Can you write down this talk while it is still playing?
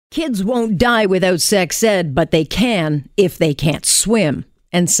Kids won't die without sex ed, but they can if they can't swim.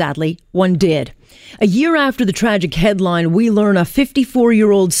 And sadly, one did. A year after the tragic headline, we learn a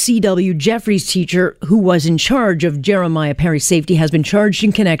 54-year-old C.W. Jeffries teacher who was in charge of Jeremiah Perry's safety has been charged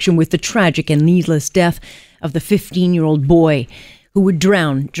in connection with the tragic and needless death of the 15-year-old boy who would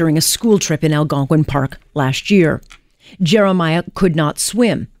drown during a school trip in Algonquin Park last year. Jeremiah could not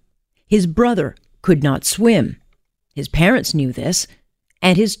swim. His brother could not swim. His parents knew this,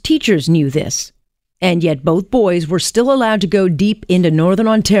 and his teachers knew this. And yet both boys were still allowed to go deep into northern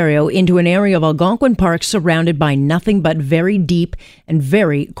Ontario into an area of Algonquin Park surrounded by nothing but very deep and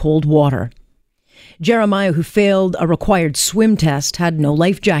very cold water. Jeremiah, who failed a required swim test, had no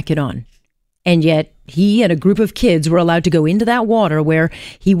life jacket on. And yet he and a group of kids were allowed to go into that water where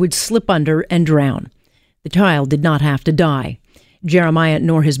he would slip under and drown. The child did not have to die. Jeremiah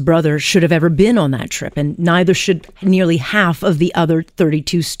nor his brother should have ever been on that trip, and neither should nearly half of the other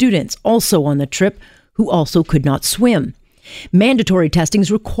 32 students also on the trip who also could not swim. Mandatory testing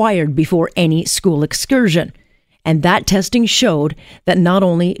is required before any school excursion, and that testing showed that not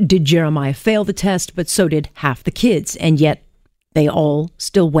only did Jeremiah fail the test, but so did half the kids, and yet they all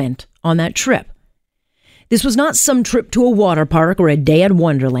still went on that trip. This was not some trip to a water park or a day at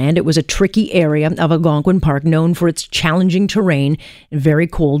Wonderland. It was a tricky area of Algonquin Park known for its challenging terrain and very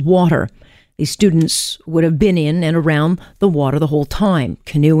cold water. These students would have been in and around the water the whole time,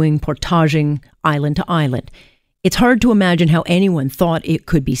 canoeing, portaging, island to island. It's hard to imagine how anyone thought it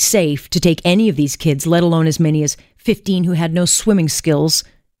could be safe to take any of these kids, let alone as many as 15 who had no swimming skills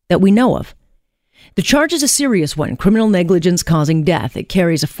that we know of. The charge is a serious one, criminal negligence causing death. It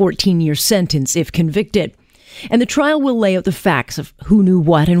carries a 14-year sentence if convicted. And the trial will lay out the facts of who knew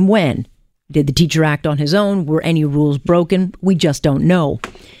what and when. Did the teacher act on his own? Were any rules broken? We just don't know.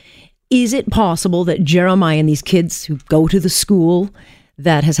 Is it possible that Jeremiah and these kids who go to the school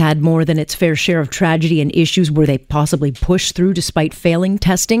that has had more than its fair share of tragedy and issues, were they possibly pushed through despite failing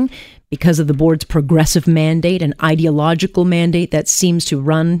testing because of the board's progressive mandate, an ideological mandate that seems to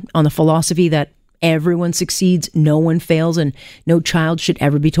run on the philosophy that everyone succeeds, no one fails, and no child should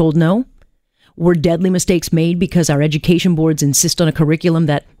ever be told no? Were deadly mistakes made because our education boards insist on a curriculum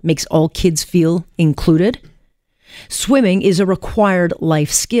that makes all kids feel included? Swimming is a required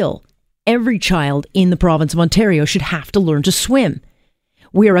life skill. Every child in the province of Ontario should have to learn to swim.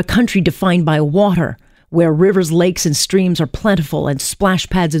 We are a country defined by water, where rivers, lakes, and streams are plentiful and splash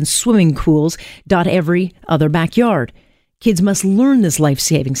pads and swimming pools dot every other backyard. Kids must learn this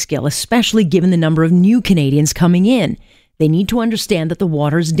life-saving skill, especially given the number of new Canadians coming in. They need to understand that the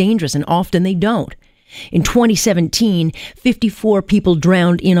water is dangerous, and often they don't. In 2017, 54 people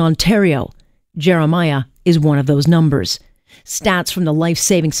drowned in Ontario. Jeremiah is one of those numbers. Stats from the Life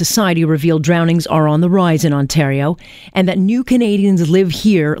Saving Society reveal drownings are on the rise in Ontario, and that new Canadians live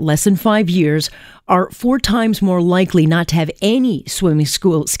here less than 5 years are 4 times more likely not to have any swimming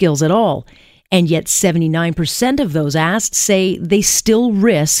school skills at all. And yet 79% of those asked say they still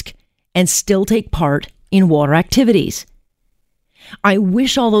risk and still take part in water activities. I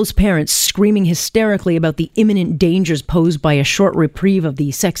wish all those parents screaming hysterically about the imminent dangers posed by a short reprieve of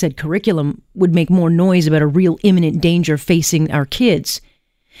the sex ed curriculum would make more noise about a real imminent danger facing our kids.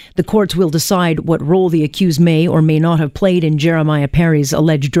 The courts will decide what role the accused may or may not have played in Jeremiah Perry's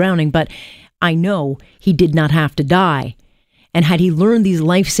alleged drowning, but I know he did not have to die. And had he learned these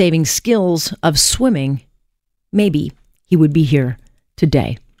life-saving skills of swimming, maybe he would be here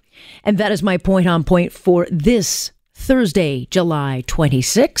today. And that is my point on point for this Thursday, July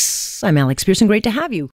 26th. I'm Alex Pearson. Great to have you